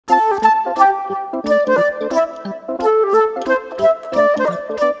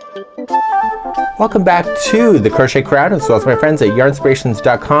Welcome back to the Crochet Crowd, as well as my friends at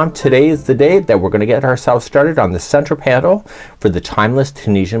yarnspirations.com. Today is the day that we're going to get ourselves started on the center panel for the Timeless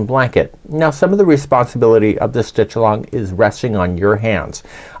Tunisian Blanket. Now, some of the responsibility of this stitch along is resting on your hands.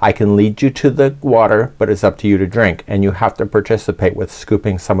 I can lead you to the water, but it's up to you to drink, and you have to participate with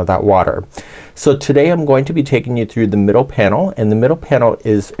scooping some of that water. So today I'm going to be taking you through the middle panel, and the middle panel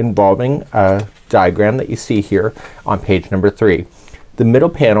is involving a diagram that you see here on page number 3. The middle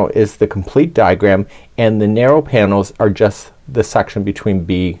panel is the complete diagram, and the narrow panels are just the section between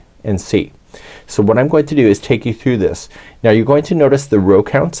B and C. So what I'm going to do is take you through this. Now you're going to notice the row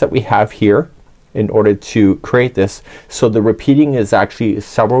counts that we have here in order to create this. So the repeating is actually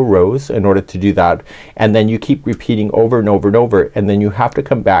several rows in order to do that, and then you keep repeating over and over and over, and then you have to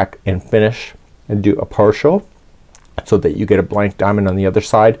come back and finish and do a partial so that you get a blank diamond on the other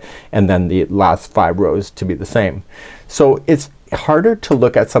side, and then the last 5 rows to be the same. So it's harder to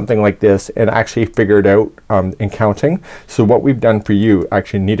look at something like this and actually figure it out in counting. So what we've done for you,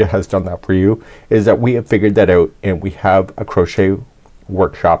 actually Nita has done that for you, is that we have figured that out, and we have a crochet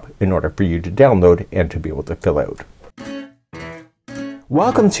workshop in order for you to download and to be able to fill out.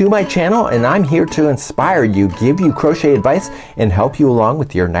 Welcome to my channel, and I'm here to inspire you, give you crochet advice, and help you along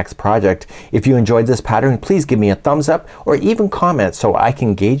with your next project. If you enjoyed this pattern, please give me a thumbs up or even comment so I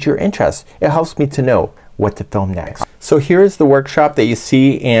can gauge your interest. It helps me to know what to film next. So here is the workshop that you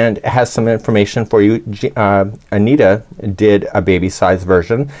see, and it has some information for you. Anita did a baby size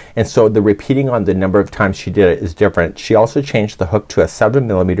version, and so the repeating on the number of times she did it is different. She also changed the hook to a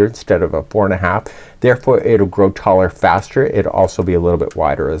 7mm instead of a 4.5. Therefore it'll grow taller faster. It'll also be a little bit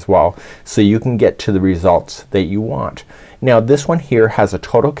wider as well, so you can get to the results that you want. Now this one here has a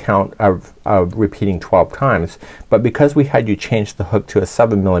total count of repeating 12 times, but because we had you change the hook to a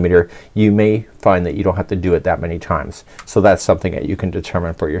 7mm, you may find that you don't have to do it that many times. So that's something that you can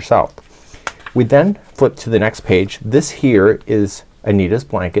determine for yourself. We then flip to the next page. This here is Anita's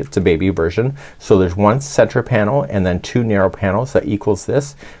blanket. It's a baby version. So there's one center panel and then 2 narrow panels that equals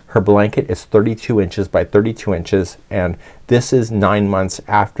this. Her blanket is 32 inches by 32 inches, and this is 9 months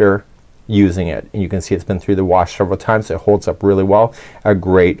after using it, and you can see it's been through the wash several times. It holds up really well. A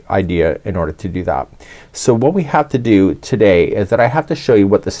great idea in order to do that. So what we have to do today is that I have to show you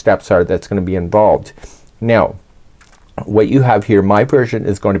what the steps are that's going to be involved. Now what you have here, my version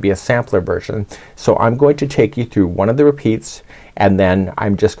is going to be a sampler version, so I'm going to take you through one of the repeats, and then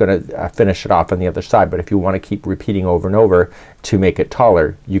I'm just going to finish it off on the other side. But if you want to keep repeating over and over to make it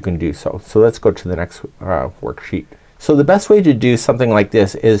taller, you can do so. So let's go to the next worksheet. So the best way to do something like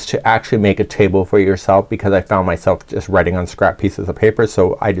this is to actually make a table for yourself, because I found myself just writing on scrap pieces of paper,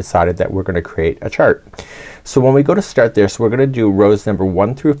 so I decided that we're going to create a chart. So when we go to start this, we're going to do rows number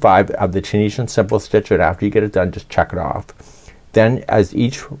 1 through 5 of the Tunisian simple stitch, and after you get it done, just check it off. Then as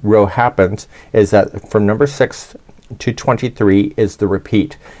each row happens is that from number 6 to 23 is the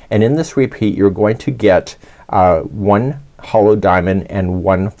repeat, and in this repeat you're going to get 1 hollow diamond and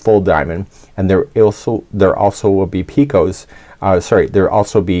 1 full diamond, and there also will be picots. There'll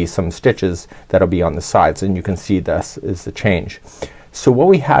also be some stitches that'll be on the sides, and you can see this is the change. So what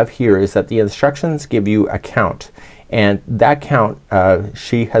we have here is that the instructions give you a count, and that count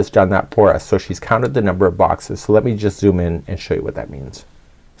she has done that for us. So she's counted the number of boxes. So let me just zoom in and show you what that means.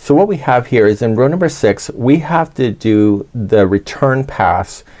 So what we have here is in row number 6 we have to do the return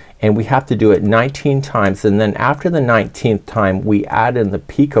pass, and we have to do it 19 times, and then after the 19th time we add in the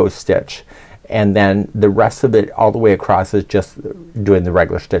picot stitch, and then the rest of it all the way across is just doing the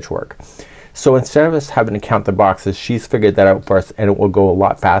regular stitch work. So instead of us having to count the boxes, she's figured that out for us, and it will go a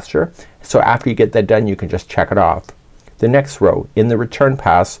lot faster. So after you get that done, you can just check it off. The next row, in the return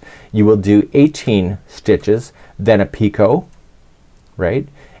pass, you will do 18 stitches, then a picot, right?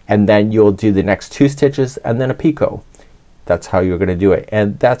 And then you'll do the next 2 stitches and then a picot. That's how you're going to do it,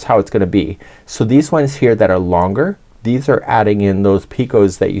 and that's how it's going to be. So these ones here that are longer, these are adding in those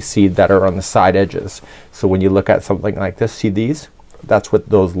picots that you see that are on the side edges. So when you look at something like this, see these? That's what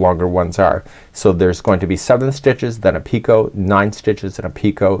those longer ones are. So there's going to be 7 stitches, then a picot, 9 stitches and a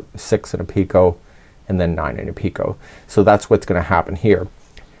picot, 6 and a picot, and then 9 and a picot. So that's what's going to happen here.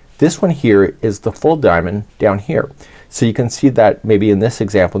 This one here is the full diamond down here. So you can see that maybe in this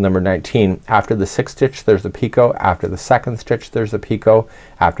example number 19, after the 6th stitch there's a picot, after the 2nd stitch there's a picot,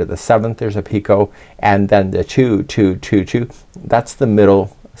 after the 7th there's a picot, and then the 2, 2, 2, 2. That's the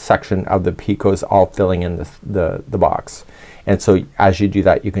middle section of the picots all filling in the box. And so as you do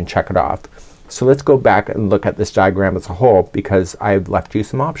that, you can check it off. So let's go back and look at this diagram as a whole, because I've left you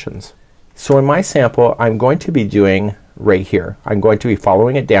some options. So in my sample I'm going to be doing right here. I'm going to be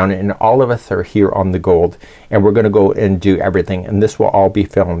following it down, and all of us are here on the gold, and we're going to go and do everything, and this will all be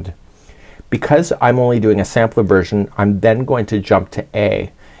filmed. Because I'm only doing a sampler version, I'm then going to jump to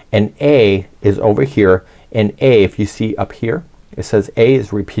A, and A is over here, and A, if you see up here, it says A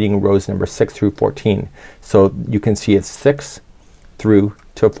is repeating rows number 6 through 14. So you can see it's 6 through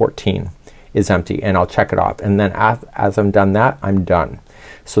to 14 is empty, and I'll check it off, and then as I'm done that, I'm done.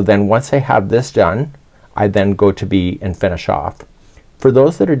 So then once I have this done, I then go to B and finish off. For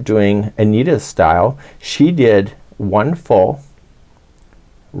those that are doing Anita's style, she did 1 full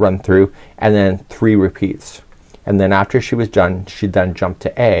run through and then 3 repeats, and then after she was done, she then jumped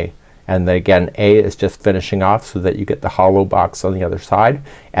to A, and then again A is just finishing off so that you get the hollow box on the other side,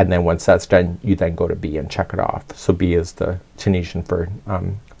 and then once that's done, you then go to B and check it off. So B is the Tunisian for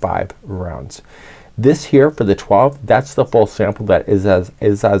 5 rounds. This here for the 12, that's the full sample that is as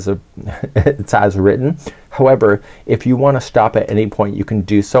it's as written. However, if you want to stop at any point, you can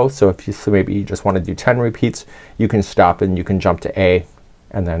do so. So if you maybe you just want to do 10 repeats, you can stop and you can jump to A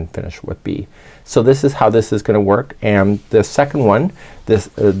and then finish with B. So this is how this is going to work. And the second one, this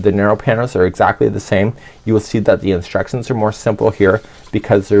the narrow panels are exactly the same. You will see that the instructions are more simple here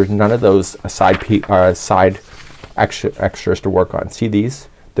because there's none of those side extras to work on. See these?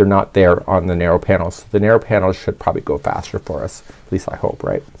 They're not there on the narrow panels. The narrow panels should probably go faster for us. At least I hope,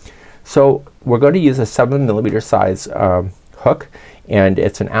 right? So we're going to use a 7mm size hook, and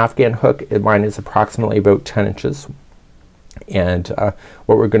it's an Afghan hook. Mine is approximately about 10 inches. And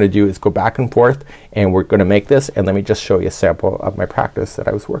what we're going to do is go back and forth, and we're going to make this, and let me just show you a sample of my practice that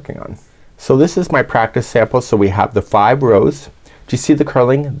I was working on. So this is my practice sample. So we have the 5 rows. Do you see the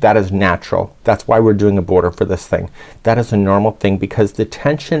curling? That is natural. That's why we're doing a border for this thing. That is a normal thing because the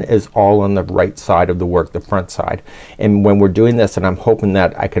tension is all on the right side of the work, the front side. And when we're doing this, and I'm hoping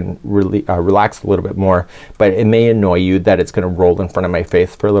that I can really relax a little bit more, but it may annoy you that it's gonna roll in front of my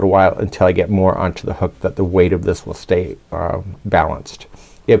face for a little while until I get more onto the hook, that the weight of this will stay balanced.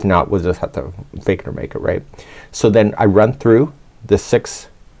 If not, we'll just have to fake it or make it, right? So then I run through the 6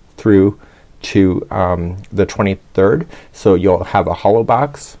 through to the 23rd. So you'll have a hollow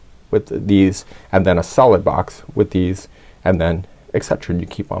box with these, and then a solid box with these, and then etc. and you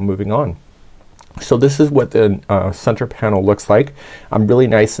keep on moving on. So this is what the center panel looks like. Really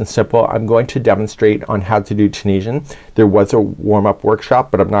nice and simple. I'm going to demonstrate on how to do Tunisian. There was a warm-up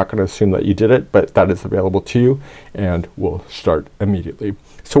workshop, but I'm not going to assume that you did it, but that is available to you, and we'll start immediately.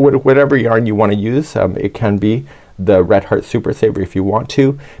 So whatever yarn you want to use, it can be the Red Heart Super Saver if you want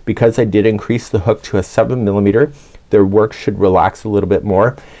to. Because I did increase the hook to a 7mm, their work should relax a little bit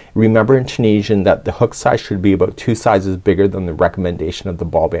more. Remember in Tunisian that the hook size should be about 2 sizes bigger than the recommendation of the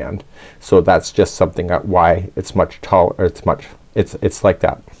ball band. So that's just something that why it's much taller, or it's like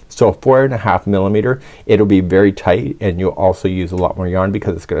that. So 4.5mm, it'll be very tight, and you'll also use a lot more yarn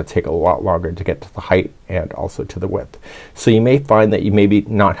because it's going to take a lot longer to get to the height and also to the width. So you may find that you maybe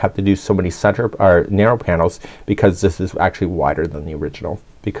not have to do so many center or narrow panels because this is actually wider than the original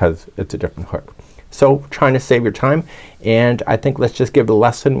because it's a different hook. So trying to save your time, and I think let's just give the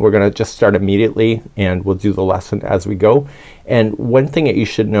lesson. We're gonna just start immediately, and we'll do the lesson as we go. And one thing that you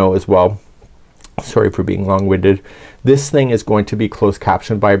should know as well, sorry for being long-winded, this thing is going to be closed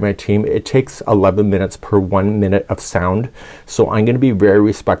captioned by my team. It takes 11 minutes per 1 minute of sound, so I'm gonna be very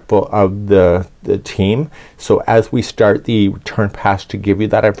respectful of the team. So as we start the return pass to give you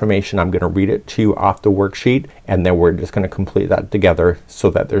that information, I'm gonna read it to you off the worksheet, and then we're just gonna complete that together so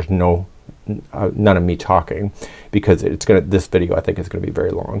that there's none of me talking, because this video I think is gonna be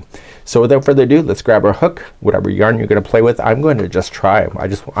very long. So without further ado, let's grab our hook, whatever yarn you're gonna play with. I'm going to just try.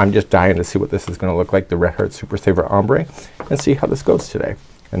 I'm just dying to see what this is gonna look like, the Red Heart Super Saver Ombre, and see how this goes today.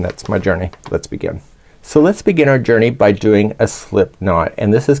 And that's my journey. Let's begin. So let's begin our journey by doing a slip knot,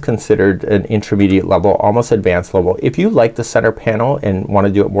 and this is considered an intermediate level, almost advanced level. If you like the center panel and want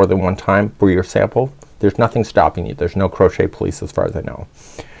to do it more than one time for your sample, there's nothing stopping you. There's no crochet police as far as I know.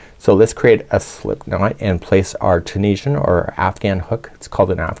 So let's create a slip knot and place our Tunisian or Afghan hook. It's called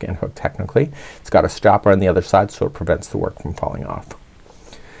an Afghan hook technically. It's got a stopper on the other side so it prevents the work from falling off.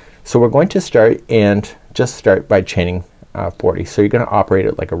 So we're going to start by chaining 40. So you're gonna operate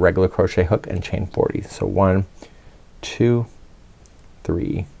it like a regular crochet hook and chain 40. So 1, 2,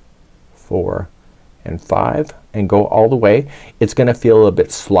 3, 4, and 5, and go all the way. It's gonna feel a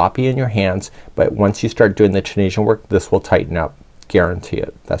bit sloppy in your hands, but once you start doing the Tunisian work, this will tighten up. Guarantee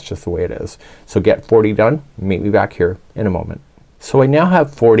it. That's just the way it is. So get 40 done. Meet me back here in a moment. So I now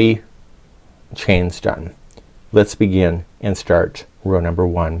have 40 chains done. Let's begin and start row number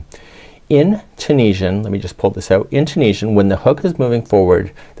 1. In Tunisian, let me just pull this out. In Tunisian, when the hook is moving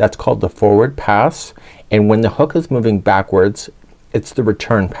forward, that's called the forward pass, and when the hook is moving backwards, it's the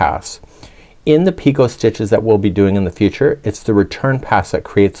return pass. In the picot stitches that we'll be doing in the future, it's the return pass that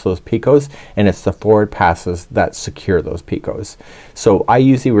creates those picots, and it's the forward passes that secure those picots. So I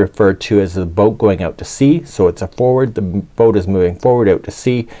usually refer to as the boat going out to sea. So it's a forward, the boat is moving forward out to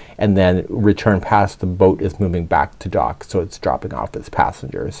sea, and then return pass, the boat is moving back to dock. So it's dropping off its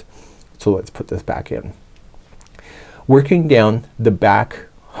passengers. So let's put this back in. Working down the back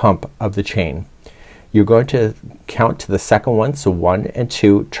hump of the chain, you're going to count to the second one, so 1 and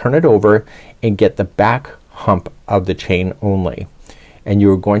 2, turn it over and get the back hump of the chain only. And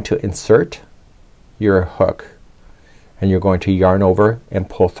you're going to insert your hook and you're going to yarn over and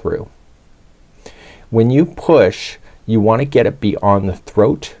pull through. When you push, you want to get it beyond the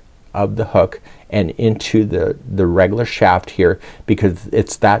throat of the hook and into the regular shaft here, because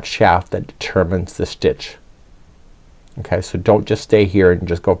it's that shaft that determines the stitch. Okay, so don't just stay here and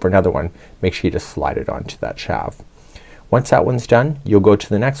just go for another one. Make sure you just slide it onto that shaft. Once that one's done, you'll go to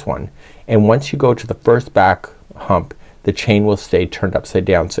the next one, and once you go to the first back hump, the chain will stay turned upside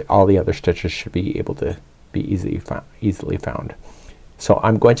down, so all the other stitches should be able to be easily found. So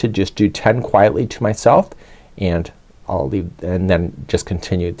I'm going to just do 10 quietly to myself, and I'll leave, and then just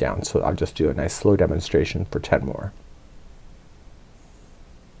continue down. So I'll just do a nice slow demonstration for 10 more.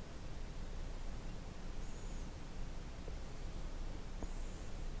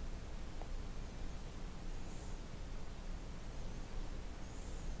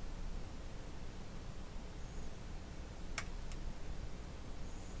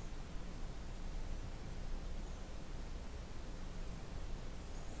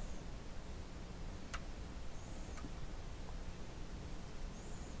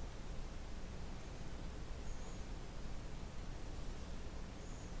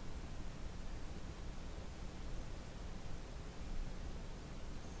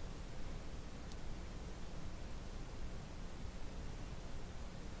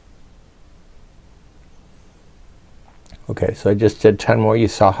 Okay, so I just did 10 more. You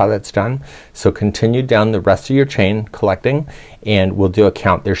saw how that's done. So continue down the rest of your chain collecting, and we'll do a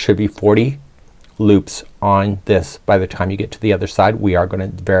count. There should be 40 loops on this by the time you get to the other side. We are going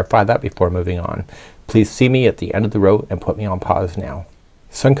to verify that before moving on. Please see me at the end of the row and put me on pause now.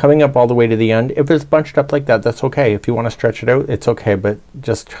 So I'm coming up all the way to the end. If it's bunched up like that, that's okay. If you want to stretch it out, it's okay, but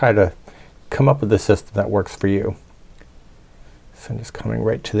just try to come up with a system that works for you. So I'm just coming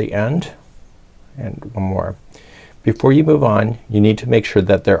right to the end, and one more. Before you move on, you need to make sure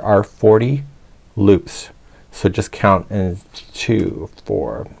that there are 40 loops. So just count in 2,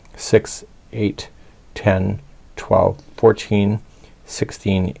 4, 6, 8, 10, 12, 14,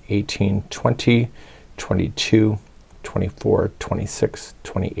 16, 18, 20, 22, 24, 26,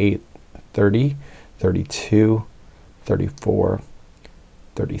 28, 30, 32, 34,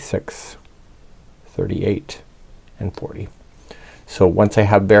 36, 38, and 40. So once I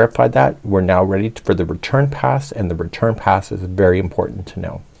have verified that, we're now ready for the return pass, and the return pass is very important to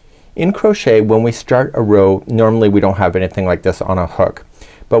know. In crochet, when we start a row, normally we don't have anything like this on a hook,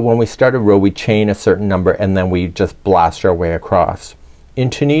 but when we start a row we chain a certain number and then we just blast our way across. In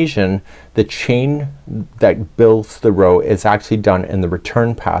Tunisian, the chain that builds the row is actually done in the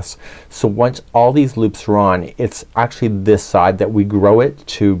return pass. So once all these loops are on, it's actually this side that we grow it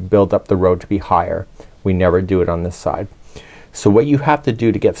to build up the row to be higher. We never do it on this side. So what you have to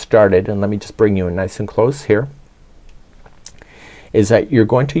do to get started, and let me just bring you in nice and close here, is that you're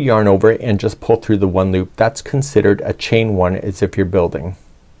going to yarn over and just pull through the one loop. That's considered a chain one, as if you're building.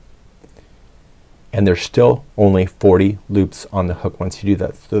 And there's still only 40 loops on the hook once you do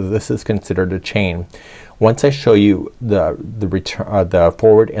that. So this is considered a chain. Once I show you the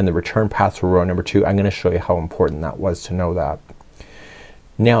forward and the return pass for row number 2, I'm going to show you how important that was to know that.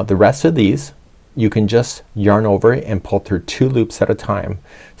 Now the rest of these you can just yarn over and pull through 2 loops at a time.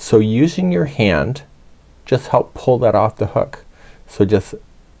 So using your hand, just help pull that off the hook. So just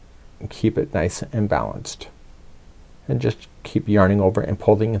keep it nice and balanced, and just keep yarning over and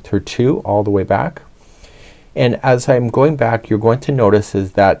pulling it through 2 all the way back. And as I'm going back, you're going to notice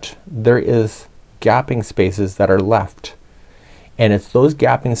is that there is gapping spaces that are left, and it's those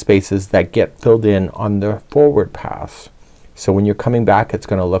gapping spaces that get filled in on the forward pass. So when you're coming back, it's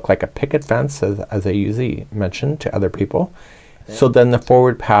gonna look like a picket fence, as I usually mention to other people. So then the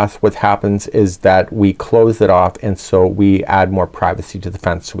forward pass, what happens is that we close it off, and so we add more privacy to the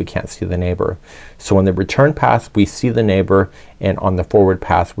fence so we can't see the neighbor. So on the return pass we see the neighbor, and on the forward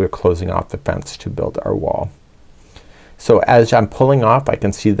pass we're closing off the fence to build our wall. So as I'm pulling off, I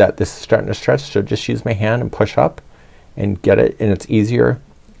can see that this is starting to stretch, so just use my hand and push up and get it, and it's easier,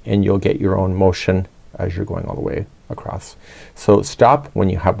 and you'll get your own motion as you're going all the way across. So stop when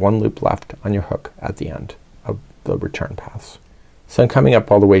you have 1 loop left on your hook at the end of the return pass. So I'm coming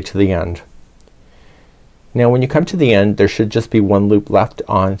up all the way to the end. Now when you come to the end there should just be one loop left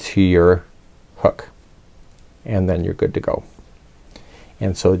onto your hook, and then you're good to go.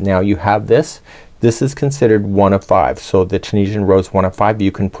 And so now you have this. This is considered 1 of 5. So the Tunisian rose 1 of 5.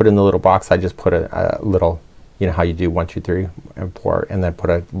 You can put in the little box. I just put a little, you know how you do 1, 2, 3 and 4 and then put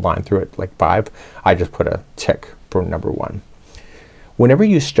a line through it like 5. I just put a tick for number 1. Whenever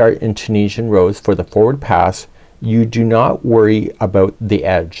you start in Tunisian rose for the forward pass, you do not worry about the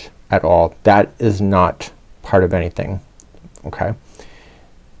edge at all. That is not part of anything. Okay,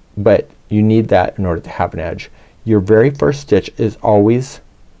 but you need that in order to have an edge. Your very first stitch is always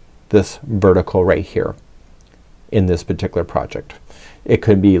this vertical right here in this particular project. It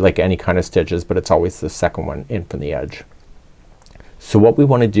could be like any kind of stitches, but it's always the second one in from the edge. So what we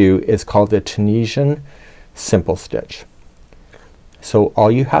want to do is call the Tunisian simple stitch. So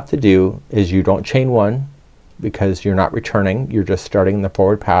all you have to do is you don't chain 1 because you're not returning, you're just starting the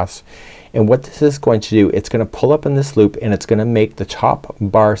forward pass. And what this is going to do, it's gonna pull up in this loop and it's gonna make the top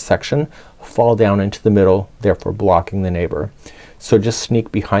bar section fall down into the middle, therefore blocking the neighbor. So just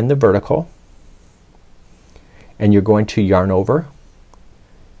sneak behind the vertical and you're going to yarn over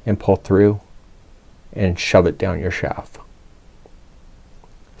and pull through and shove it down your shaft.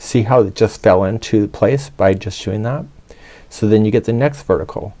 See how it just fell into place by just doing that? So then you get the next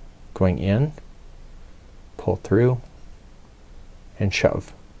vertical going in, pull through and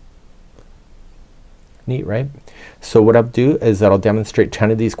shove. Neat, right? So what I'll do is that I'll demonstrate 10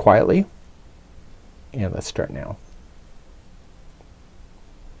 of these quietly, and let's start now.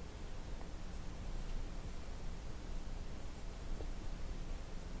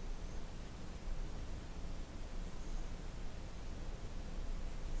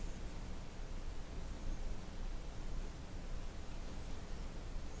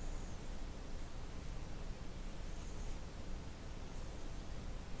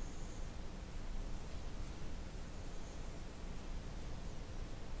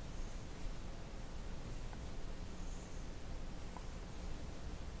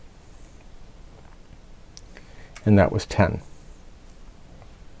 And that was 10.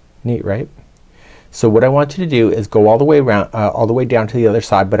 Neat, right? So what I want you to do is go all the way around, all the way down to the other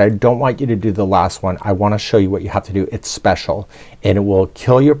side, but I don't want you to do the last one. I want to show you what you have to do. It's special and it will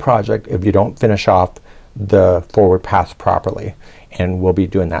kill your project if you don't finish off the forward pass properly, and we'll be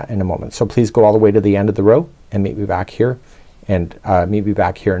doing that in a moment. So please go all the way to the end of the row and meet me back here, and meet me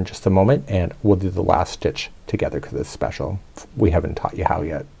back here in just a moment, and we'll do the last stitch together because it's special. We haven't taught you how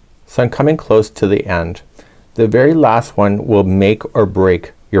yet. So I'm coming close to the end. The very last one will make or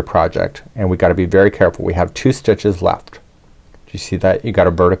break your project, and we got to be very careful. We have 2 stitches left. Do you see that? You got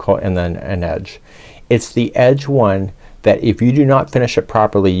a vertical and then an edge. It's the edge one that if you do not finish it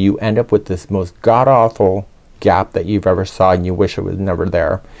properly, you end up with this most god-awful gap that you've ever saw and you wish it was never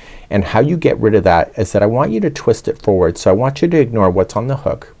there. And how you get rid of that is that I want you to twist it forward. So I want you to ignore what's on the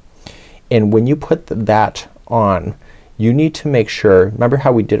hook, and when you put that on, you need to make sure, remember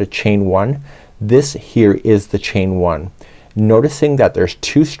how we did a chain 1? This here is the chain 1. Noticing that there's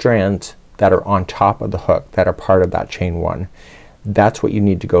 2 strands that are on top of the hook that are part of that chain 1. That's what you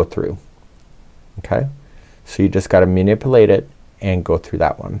need to go through. Okay? So you just gotta manipulate it and go through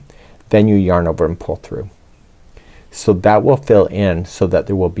that one. Then you yarn over and pull through. So that will fill in so that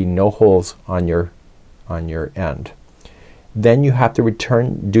there will be no holes on your end. Then you have to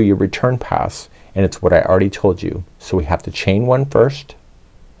do your return pass, and it's what I already told you. So we have to chain 1 first,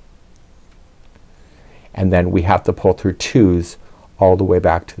 and then we have to pull through 2s all the way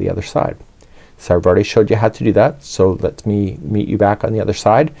back to the other side. So I've already showed you how to do that. So let me meet you back on the other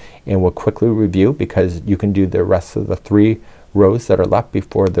side and we'll quickly review, because you can do the rest of the 3 rows that are left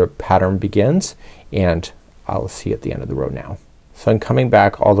before the pattern begins, and I'll see you at the end of the row now. So I'm coming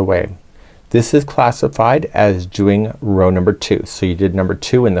back all the way. This is classified as doing row number 2. So you did number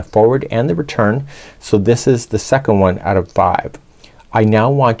 2 in the forward and the return. So this is the second one out of 5. I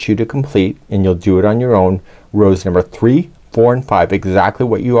now want you to complete, and you'll do it on your own, rows number 3, 4 and 5, exactly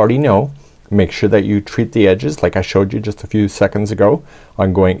what you already know. Make sure that you treat the edges like I showed you just a few seconds ago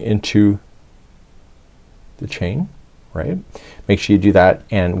on going into the chain, right? Make sure you do that,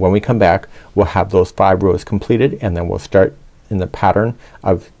 and when we come back we'll have those 5 rows completed, and then we'll start in the pattern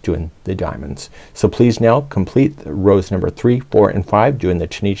of doing the diamonds. So please now complete rows number 3, 4 and 5 doing the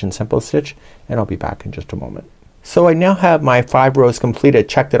Tunisian simple stitch, and I'll be back in just a moment. So I now have my 5 rows completed,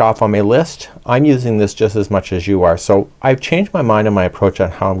 checked it off on my list. I'm using this just as much as you are. So I've changed my mind on my approach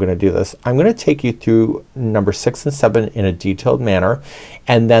on how I'm gonna do this. I'm gonna take you through number 6 and 7 in a detailed manner,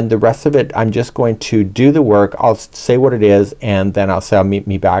 and then the rest of it I'm just going to do the work. I'll say what it is and then I'll say I'll meet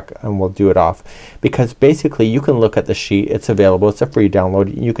me back and we'll do it off. Because basically you can look at the sheet. It's available. It's a free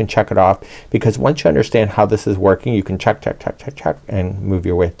download. You can check it off, because once you understand how this is working you can check and move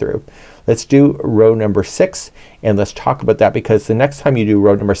your way through. Let's do row number 6 and let's talk about that, because the next time you do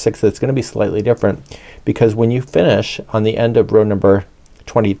row number 6 it's gonna be slightly different, because when you finish on the end of row number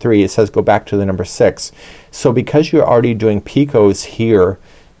 23 it says go back to the number 6. So because you're already doing picots here,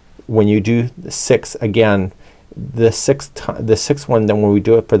 when you do 6 again, the sixth one, then when we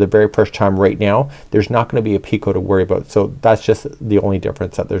do it for the very first time right now, there's not going to be a picot to worry about. So that's just the only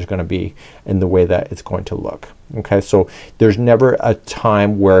difference that there's going to be in the way that it's going to look. Okay, so there's never a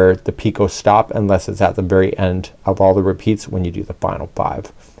time where the picots stop unless it's at the very end of all the repeats when you do the final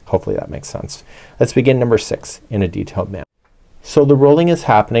 5. Hopefully that makes sense. Let's begin number 6 in a detailed manner. So the rolling is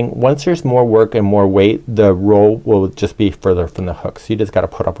happening. Once there's more work and more weight, the roll will just be further from the hook. So you just got to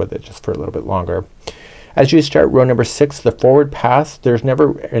put up with it just for a little bit longer. As you start row number 6, the forward pass, there's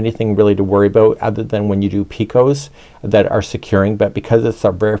never anything really to worry about other than when you do picots that are securing, but because it's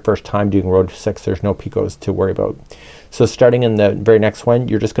our very first time doing row 6 there's no picots to worry about. So starting in the very next one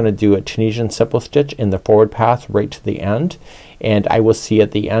you're just gonna do a Tunisian simple stitch in the forward pass right to the end, and I will see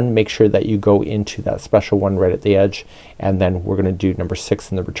at the end make sure that you go into that special one right at the edge, and then we're gonna do number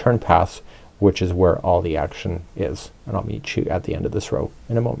 6 in the return pass, which is where all the action is, and I'll meet you at the end of this row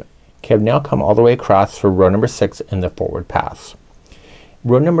in a moment. Okay, I've now come all the way across for row number 6 in the forward pass.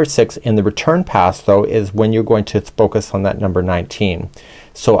 Row number 6 in the return pass though is when you're going to focus on that number 19.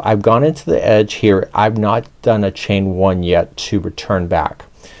 So I've gone into the edge here. I've not done a chain 1 yet to return back.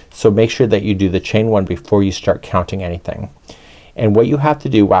 So make sure that you do the chain 1 before you start counting anything. And what you have to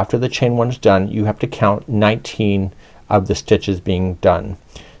do after the chain 1 is done, you have to count 19 of the stitches being done.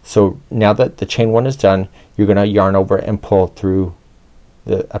 So now that the chain 1 is done, you're gonna yarn over and pull through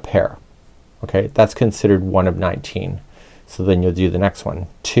a pair. Okay, that's considered 1 of 19. So then you'll do the next one.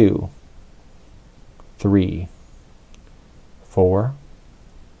 2, 3, 4,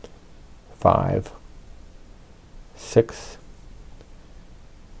 5, 6,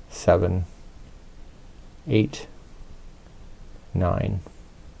 7, 8, 9,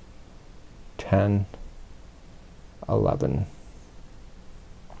 10, 11,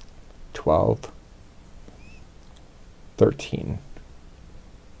 12, 13,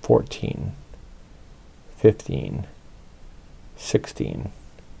 14, 15, 16,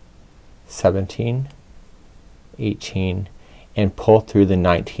 17, 18, and pull through the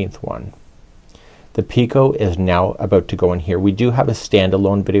 19th one. The picot is now about to go in here. We do have a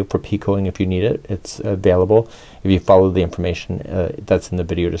standalone video for picoting if you need it. It's available. If you follow the information that's in the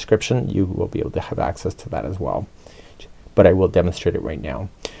video description, you will be able to have access to that as well. But I will demonstrate it right now.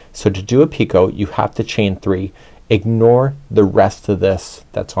 So to do a picot you have to chain 3. Ignore the rest of this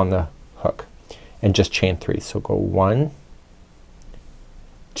that's on the hook and just chain 3. So go 1,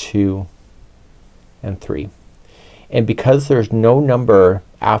 2, and 3. And because there's no number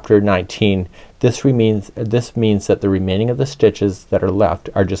after 19, this means that the remaining of the stitches that are left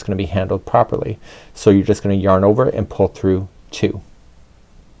are just going to be handled properly. So you're just going to yarn over and pull through 2,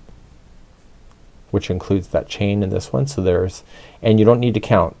 which includes that chain in this one. So there's, and you don't need to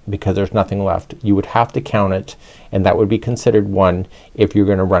count because there's nothing left. You would have to count it, and that would be considered 1 if you're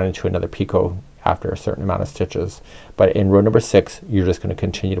gonna run into another picot after a certain amount of stitches. But in row number 6 you're just gonna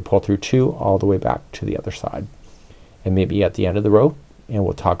continue to pull through 2 all the way back to the other side, and maybe at the end of the row, and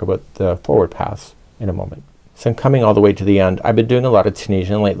we'll talk about the forward pass in a moment. So I'm coming all the way to the end. I've been doing a lot of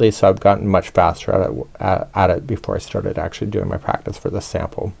Tunisian lately, so I've gotten much faster at it before I started actually doing my practice for this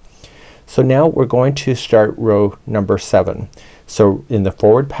sample. So now we're going to start row number 7. So in the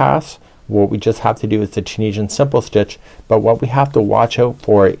forward pass what we just have to do is the Tunisian simple stitch, but what we have to watch out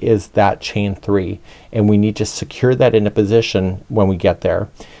for is that chain 3, and we need to secure that into position when we get there.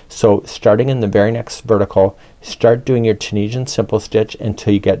 So starting in the very next vertical, start doing your Tunisian simple stitch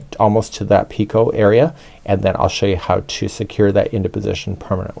until you get almost to that picot area, and then I'll show you how to secure that into position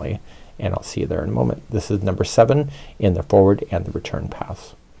permanently, and I'll see you there in a moment. This is number 7 in the forward and the return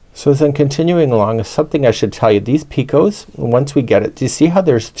pass. So as I'm continuing along, something I should tell you, these picots, once we get it, do you see how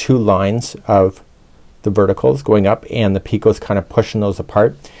there's 2 lines of the verticals going up and the picots kind of pushing those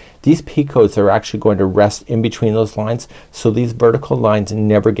apart? These picots are actually going to rest in between those lines, so these vertical lines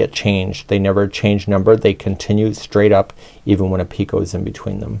never get changed. They never change number. They continue straight up even when a picot is in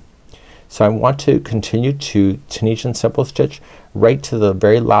between them. So I want to continue to Tunisian simple stitch right to the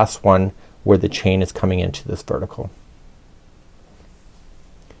very last one where the chain is coming into this vertical.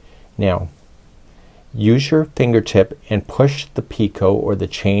 Now use your fingertip and push the picot or the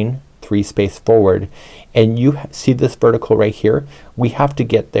chain 3 space forward, and you see this vertical right here. We have to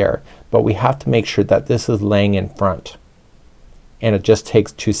get there, but we have to make sure that this is laying in front, and it just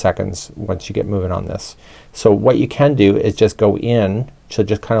takes 2 seconds once you get moving on this. So what you can do is just go in, so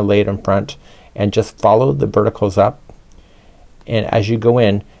just kind of lay it in front and just follow the verticals up, and as you go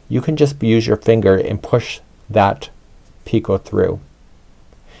in you can just use your finger and push that picot through.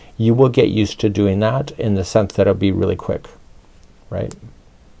 You will get used to doing that in the sense that it'll be really quick, right?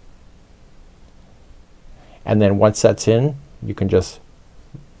 And then once that's in, you can just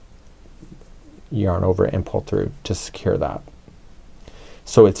yarn over and pull through to secure that.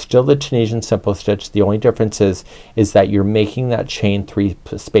 So it's still the Tunisian simple stitch. The only difference is that you're making that chain 3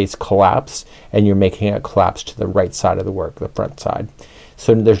 space collapse, and you're making it collapse to the right side of the work, the front side.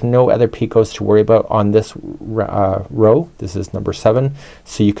 So there's no other picots to worry about on this row. This is number 7.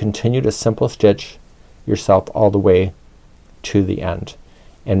 So you continue to simple stitch yourself all the way to the end,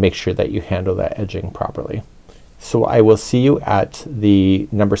 and make sure that you handle that edging properly. So I will see you at the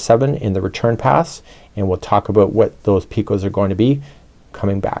number 7 in the return pass, and we'll talk about what those picots are going to be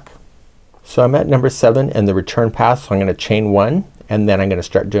coming back. So I'm at number 7 in the return pass, so I'm gonna chain 1 and then I'm gonna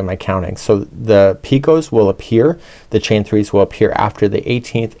start doing my counting. So the picots will appear, the chain 3s will appear after the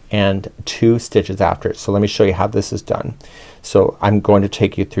 18th and 2 stitches after it. So let me show you how this is done. So I'm going to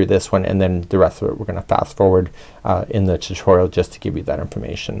take you through this one, and then the rest of it we're gonna fast forward in the tutorial just to give you that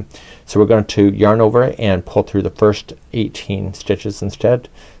information. So we're going to yarn over and pull through the first 18 stitches instead.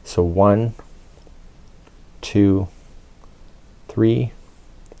 So 1, 2, 3,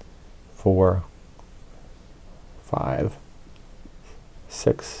 4, 5,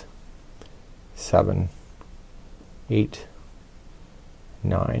 6, 7, 8,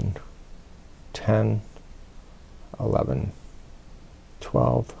 9, 10, 11,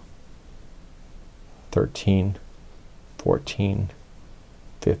 12, 13, 14,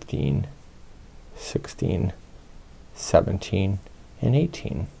 15, 16, 17, and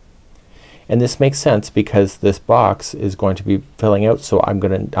 18. And this makes sense because this box is going to be filling out, so I'm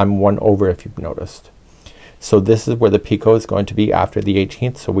 1 over if you've noticed. So this is where the picot is going to be after the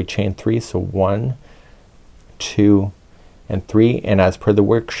 18th. So we chain 3. So 1, 2, and 3, and as per the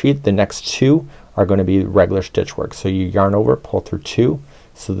worksheet the next 2 are going to be regular stitch work. So you yarn over, pull through 2.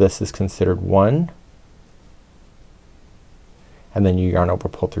 So this is considered 1, and then you yarn over,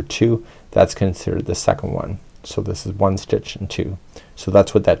 pull through 2. That's considered the second one. So this is 1 stitch and 2. So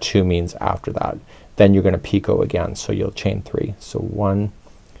that's what that 2 means after that. Then you're gonna picot again. So you'll chain 3. So 1,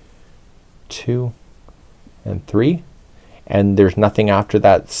 2, and 3. And there's nothing after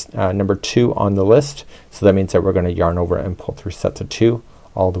that number 2 on the list. So that means that we're gonna yarn over and pull through sets of 2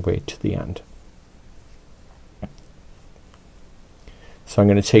 all the way to the end. So I'm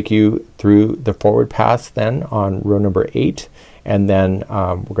gonna take you through the forward pass then on row number 8, and then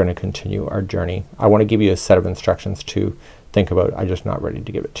we're gonna continue our journey. I want to give you a set of instructions to think about. I'm just not ready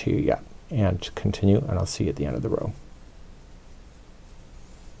to give it to you yet. And continue, and I'll see you at the end of the row.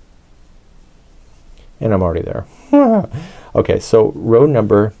 And I'm already there. Okay, so row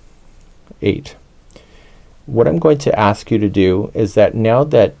number 8. What I'm going to ask you to do is that now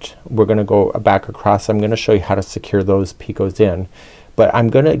that we're gonna go back across, I'm gonna show you how to secure those picots in. But I'm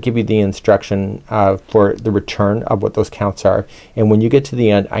gonna give you the instruction for the return of what those counts are, and when you get to the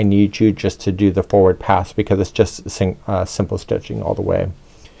end I need you just to do the forward pass because it's just simple stitching all the way.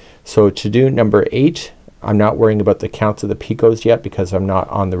 So to do number 8, I'm not worrying about the counts of the picots yet because I'm not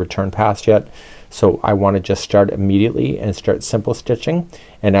on the return pass yet. So I want to just start immediately and start simple stitching,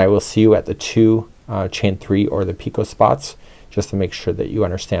 and I will see you at the 2 chain 3 or the picot spots just to make sure that you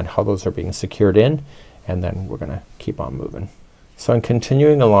understand how those are being secured in, and then we're gonna keep on moving. So I'm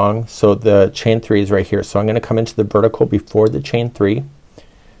continuing along. So the chain 3 is right here. So I'm gonna come into the vertical before the chain 3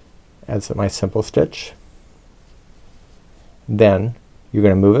 as my simple stitch. Then you're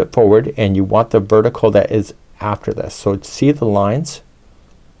gonna move it forward, and you want the vertical that is after this. So see the lines?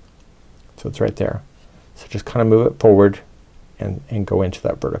 So it's right there. So just kind of move it forward and go into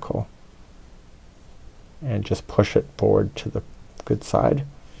that vertical. And just push it forward to the good side.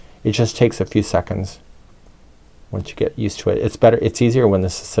 It just takes a few seconds. Once you get used to it, it's better, it's easier when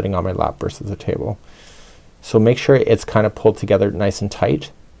this is sitting on my lap versus a table. So make sure it's kind of pulled together nice and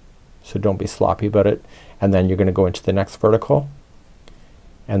tight, so don't be sloppy about it. And then you're gonna go into the next vertical,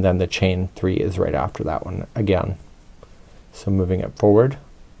 and then the chain 3 is right after that one again. So moving it forward,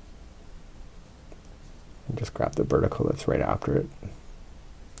 and just grab the vertical that's right after it.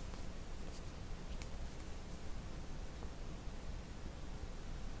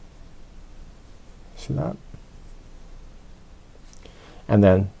 See that? And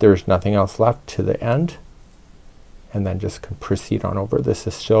then there's nothing else left to the end, and then just proceed on over. This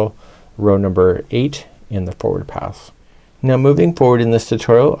is still row number 8 in the forward pass. Now moving forward in this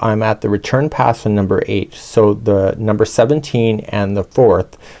tutorial, I'm at the return pass on number 8. So the number 17 and the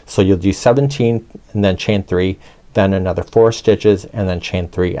 4th. So you'll do 17 and then chain 3, then another 4 stitches and then chain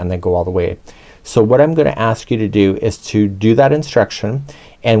 3 and then go all the way. So what I'm gonna ask you to do is to do that instruction,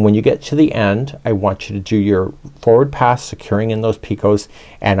 and when you get to the end I want you to do your forward pass securing in those picots,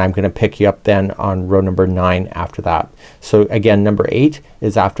 and I'm gonna pick you up then on row number 9 after that. So again, number 8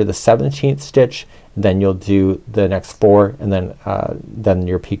 is after the 17th stitch, then you'll do the next 4 and then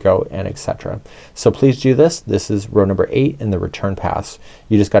your picot and etc. So please do this. This is row number 8 in the return pass.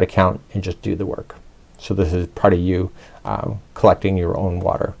 You just gotta count and just do the work. So this is part of you collecting your own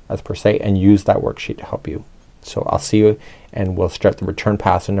water as per se, and use that worksheet to help you. So I'll see you, and we'll start the return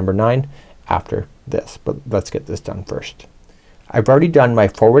pass in number 9 after this, but let's get this done first. I've already done my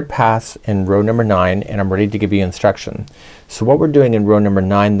forward pass in row number 9 and I'm ready to give you instruction. So what we're doing in row number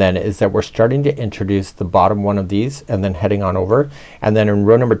 9 then is that we're starting to introduce the bottom one of these and then heading on over, and then in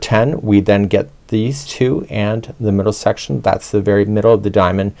row number 10 we then get these two and the middle section. That's the very middle of the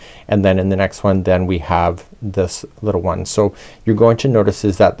diamond, and then in the next one then we have this little one. So you're going to notice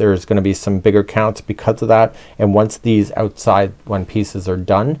is that there's gonna be some bigger counts because of that, and once these outside one pieces are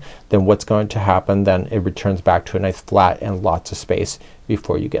done, then what's going to happen then, it returns back to a nice flat and lots of space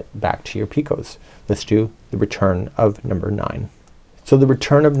before you get back to your picots. Let's do the return of number 9. So the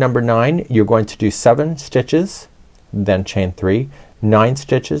return of number 9, you're going to do 7 stitches, then chain 3, 9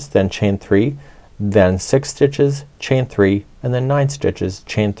 stitches, then chain 3, then 6 stitches, chain 3, and then 9 stitches,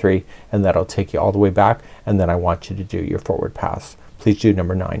 chain 3, and that'll take you all the way back, and then I want you to do your forward pass. Please do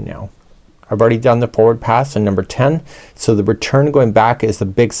number 9 now. I've already done the forward pass in number 10. So the return going back is the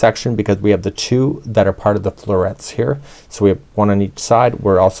big section because we have the 2 that are part of the florets here. So we have 1 on each side.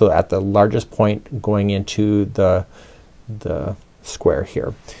 We're also at the largest point going into the square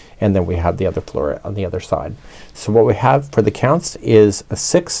here, and then we have the other floret on the other side. So what we have for the counts is a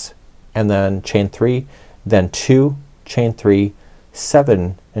 6 and then chain 3, then 2, chain 3,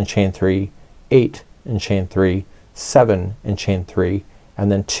 7 and chain 3, 8 and chain 3, 7 and chain 3,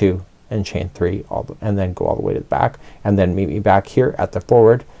 and then 2 and chain 3 and then go all the way to the back, and then meet me back here at the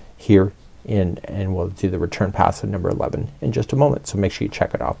forward here and we'll do the return pass of number 11 in just a moment. So make sure you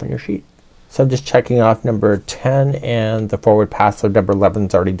check it off on your sheet. So I'm just checking off number 10, and the forward pass of number 11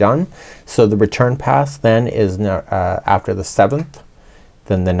 is already done. So the return pass then is after the 7th,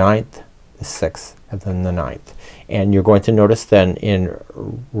 then the 9th, the 6th, and then the 9th. And you're going to notice then in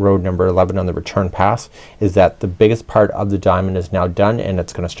row number 11 on the return pass is that the biggest part of the diamond is now done, and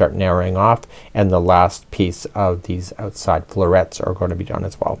it's gonna start narrowing off, and the last piece of these outside florets are going to be done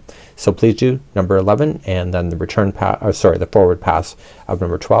as well. So please do number 11 and then the return pass, sorry, the forward pass of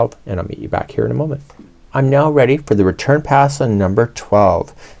number 12, and I'll meet you back here in a moment. I'm now ready for the return pass on number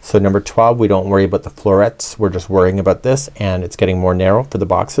 12. So number 12, we don't worry about the florets, we're just worrying about this, and it's getting more narrow for the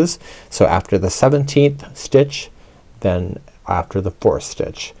boxes. So after the 17th stitch, then after the 4th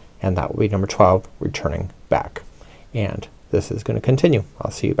stitch, and that will be number 12 returning back. And this is going to continue.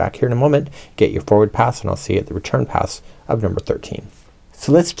 I'll see you back here in a moment. Get your forward pass, and I'll see you at the return pass of number 13.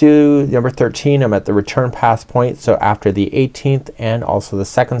 So let's do number 13. I'm at the return pass point. So after the 18th and also the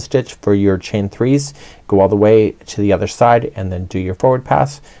 2nd stitch for your chain 3s, go all the way to the other side and then do your forward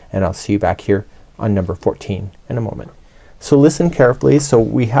pass, and I'll see you back here on number 14 in a moment. So listen carefully. So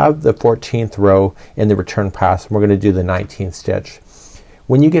we have the 14th row in the return pass, and we're gonna do the 19th stitch.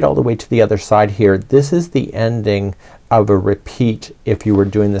 When you get all the way to the other side here, this is the ending of a repeat if you were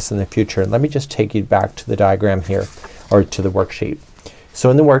doing this in the future. Let me just take you back to the diagram here, or to the worksheet. So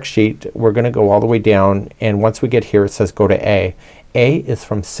in the worksheet we're gonna go all the way down, and once we get here it says go to A. A is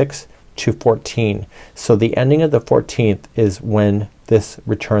from 6 to 14. So the ending of the 14th is when this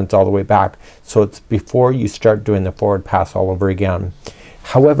returns all the way back. So it's before you start doing the forward pass all over again.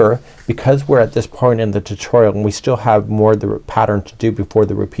 However, because we're at this point in the tutorial and we still have more of the pattern to do before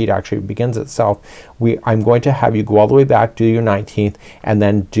the repeat actually begins itself, I'm going to have you go all the way back, do your 19th, and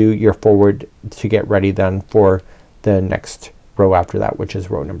then do your forward to get ready then for the next row after that, which is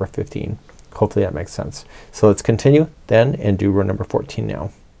row number 15. Hopefully that makes sense. So let's continue then and do row number 14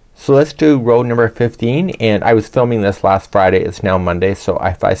 now. So let's do row number 15, and I was filming this last Friday. It's now Monday, so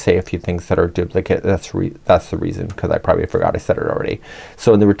if I say a few things that are duplicate, that's the reason, because I probably forgot I said it already.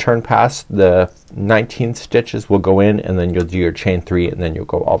 So in the return pass, the 19 stitches will go in, and then you'll do your chain 3, and then you'll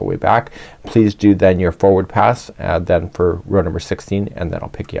go all the way back. Please do then your forward pass then for row number 16, and then I'll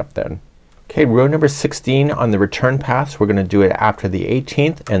pick you up then. Okay, row number 16 on the return pass, we're gonna do it after the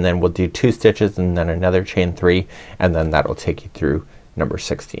 18th, and then we'll do 2 stitches and then another chain 3, and then that'll take you through number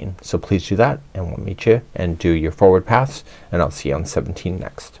 16. So please do that and we'll meet you and do your forward pass, and I'll see you on 17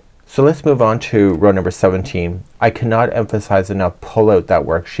 next. So let's move on to row number 17. I cannot emphasize enough, pull out that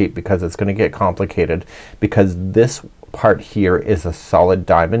worksheet because it's gonna get complicated, because this part here is a solid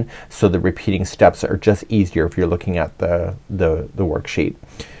diamond, so the repeating steps are just easier if you're looking at the worksheet.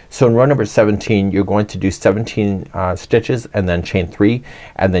 So in row number 17 you're going to do 17 stitches and then chain 3,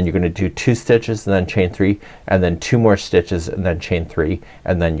 and then you're gonna do 2 stitches and then chain 3, and then 2 more stitches and then chain 3,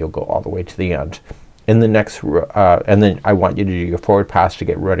 and then you'll go all the way to the end. In the next and then I want you to do your forward pass to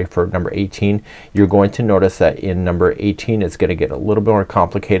get ready for number 18. You're going to notice that in number 18 it's gonna get a little bit more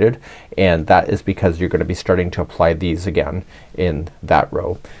complicated, and that is because you're gonna be starting to apply these again in that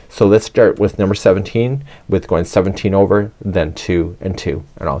row. So let's start with number 17 with going 17 over, then 2 and 2,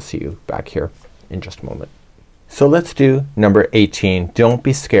 and I'll see you back here in just a moment. So let's do number 18. Don't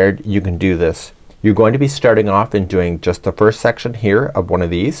be scared, you can do this. You're going to be starting off and doing just the first section here of one of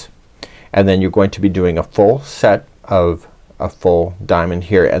these, and then you're going to be doing a full set of a full diamond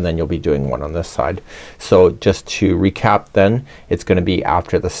here, and then you'll be doing one on this side. So just to recap, then it's gonna be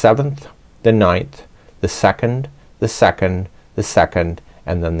after the 7th, the 9th, the 2nd, the 2nd, the 2nd,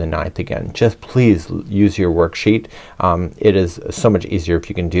 and then the 9th again. Just please use your worksheet. It is so much easier if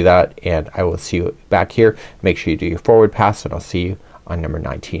you can do that, and I will see you back here. Make sure you do your forward pass, and I'll see you on number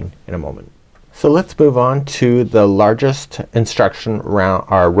 19 in a moment. So let's move on to the largest instruction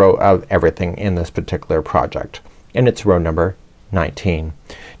row of everything in this particular project, and it's row number 19.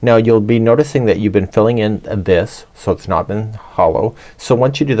 Now you'll be noticing that you've been filling in this, so it's not been hollow. So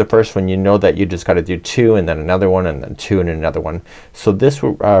once you do the first one, you know that you just gotta do 2 and then another one and then 2 and another one. So this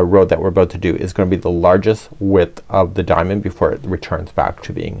row that we're about to do is gonna be the largest width of the diamond before it returns back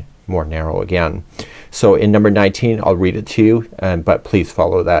to being more narrow again. So in number 19 I'll read it to you, but please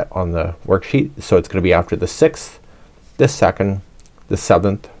follow that on the worksheet. So it's gonna be after the 6th, the 2nd, the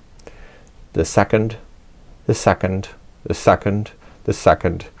 7th, the 2nd, the 2nd, the 2nd, the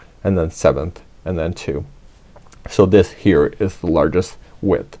 2nd, and then 7th, and then 2. So this here is the largest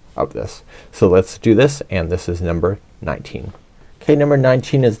width of this. So let's do this, and this is number 19. Okay, number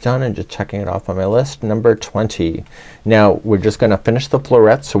 19 is done, and just checking it off on my list. Number 20. Now we're just gonna finish the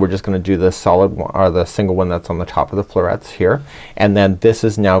florets, so we're just gonna do the solid one, or the single one that's on the top of the florets here, and then this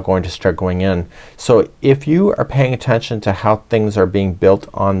is now going to start going in. So if you are paying attention to how things are being built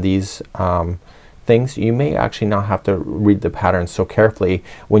on these things, you may actually not have to read the pattern so carefully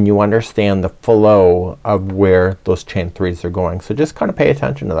when you understand the flow of where those chain 3s are going. So just kind of pay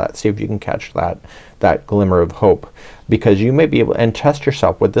attention to that. See if you can catch that glimmer of hope, because you may be able, and test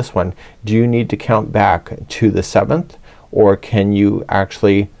yourself with this one. Do you need to count back to the 7th, or can you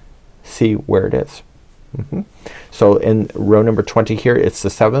actually see where it is? So in row number 20 here it's the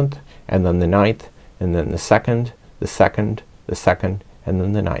 7th, and then the 9th, and then the 2nd, the 2nd, the 2nd, and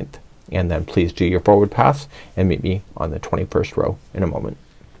then the 9th. And then please do your forward pass and meet me on the 21st row in a moment.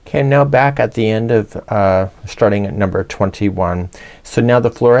 Okay, now back at the end of starting at number 21. So now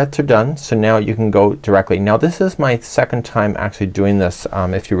the florets are done, so now you can go directly. Now this is my second time actually doing this.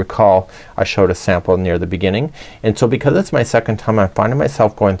 If you recall, I showed a sample near the beginning, and so because it's my second time I'm finding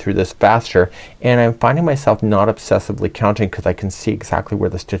myself going through this faster, and I'm finding myself not obsessively counting because I can see exactly where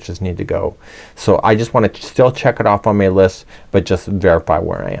the stitches need to go. So I just want to still check it off on my list, but just verify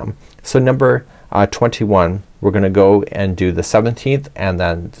where I am. So number 21, we're gonna go and do the 17th, and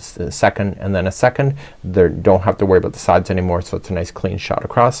then the 2nd, and then a 2nd. There, don't have to worry about the sides anymore, so it's a nice clean shot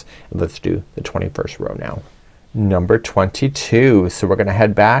across. And let's do the 21st row now. Number 22. So we're gonna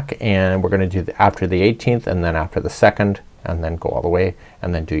head back, and we're gonna do after the 18th, and then after the 2nd, and then go all the way,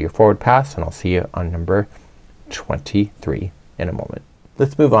 and then do your forward pass, and I'll see you on number 23 in a moment.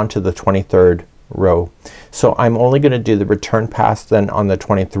 Let's move on to the 23rd row. So I'm only gonna do the return pass then on the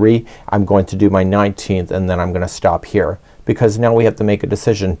 23. I'm going to do my 19th, and then I'm gonna stop here, because now we have to make a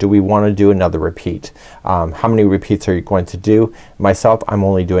decision. Do we want to do another repeat? How many repeats are you going to do? Myself, I'm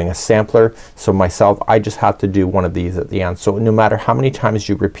only doing a sampler, so myself I just have to do one of these at the end. So no matter how many times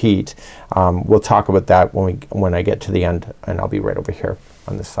you repeat, we'll talk about that when I get to the end, and I'll be right over here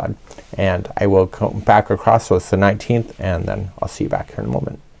on this side, and I will come back across. So it's the 19th, and then I'll see you back here in a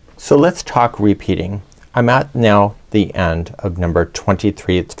moment. So let's talk repeating. I'm at now the end of number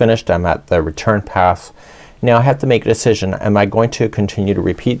 23. It's finished. I'm at the return pass. Now I have to make a decision. Am I going to continue to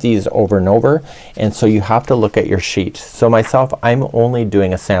repeat these over and over? And so you have to look at your sheet. So myself, I'm only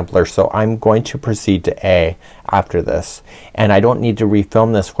doing a sampler, so I'm going to proceed to A after this. And I don't need to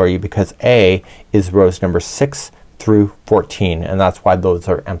refilm this for you, because A is rows number 6 through 14, and that's why those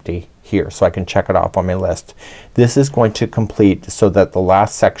are empty here so I can check it off on my list. This is going to complete so that the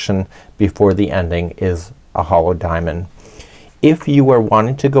last section before the ending is a hollow diamond. If you are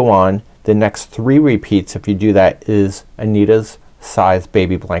wanting to go on, the next 3 repeats, if you do that, is Anita's size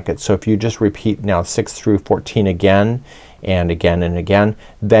baby blanket. So if you just repeat now 6 through 14 again and again and again,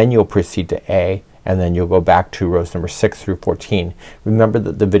 then you'll proceed to A, and then you'll go back to rows number 6 through 14. Remember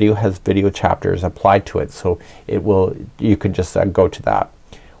that the video has video chapters applied to it, so it will, you can just go to that.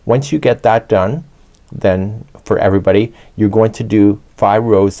 Once you get that done, then for everybody you're going to do 5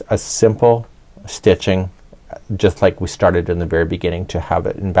 rows of simple stitching, just like we started in the very beginning, to have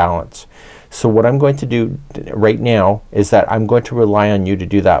it in balance. So what I'm going to do right now is that I'm going to rely on you to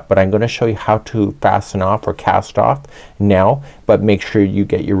do that, but I'm going to show you how to fasten off or cast off now, but make sure you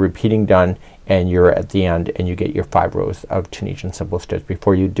get your repeating done and you're at the end and you get your 5 rows of Tunisian simple stitch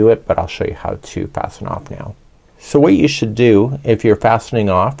before you do it, but I'll show you how to fasten off now. So what you should do if you're fastening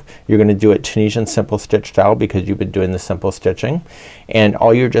off, you're gonna do it Tunisian simple stitch style because you've been doing the simple stitching, and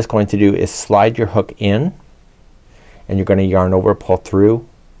all you're just going to do is slide your hook in and you're gonna yarn over, pull through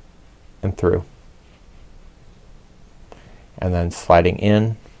and through, and then sliding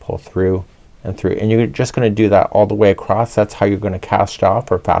in, pull through and through, and you're just gonna do that all the way across. That's how you're gonna cast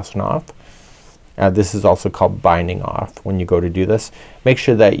off or fasten off. This is also called binding off when you go to do this. Make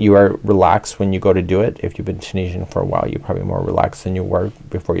sure that you are relaxed when you go to do it. If you've been Tunisian for a while, you're probably more relaxed than you were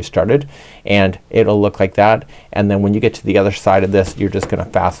before you started, and it'll look like that. And then when you get to the other side of this, you're just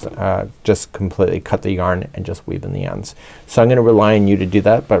gonna just completely cut the yarn and just weave in the ends. So I'm gonna rely on you to do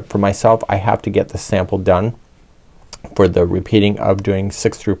that, but for myself I have to get the sample done for the repeating of doing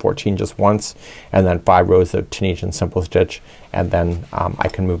 6 through 14 just once, and then 5 rows of Tunisian simple stitch, and then I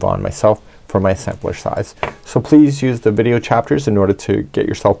can move on myself for my sampler size. So please use the video chapters in order to get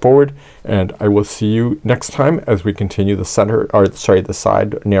yourself forward, and I will see you next time as we continue the center, or sorry, the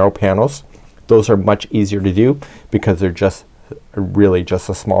side narrow panels. Those are much easier to do because they're just really just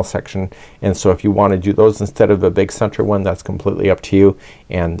a small section, and so if you want to do those instead of a big center one, that's completely up to you,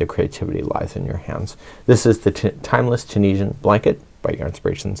 and the creativity lies in your hands. This is the Timeless Tunisian Blanket by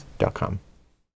yarnspirations.com.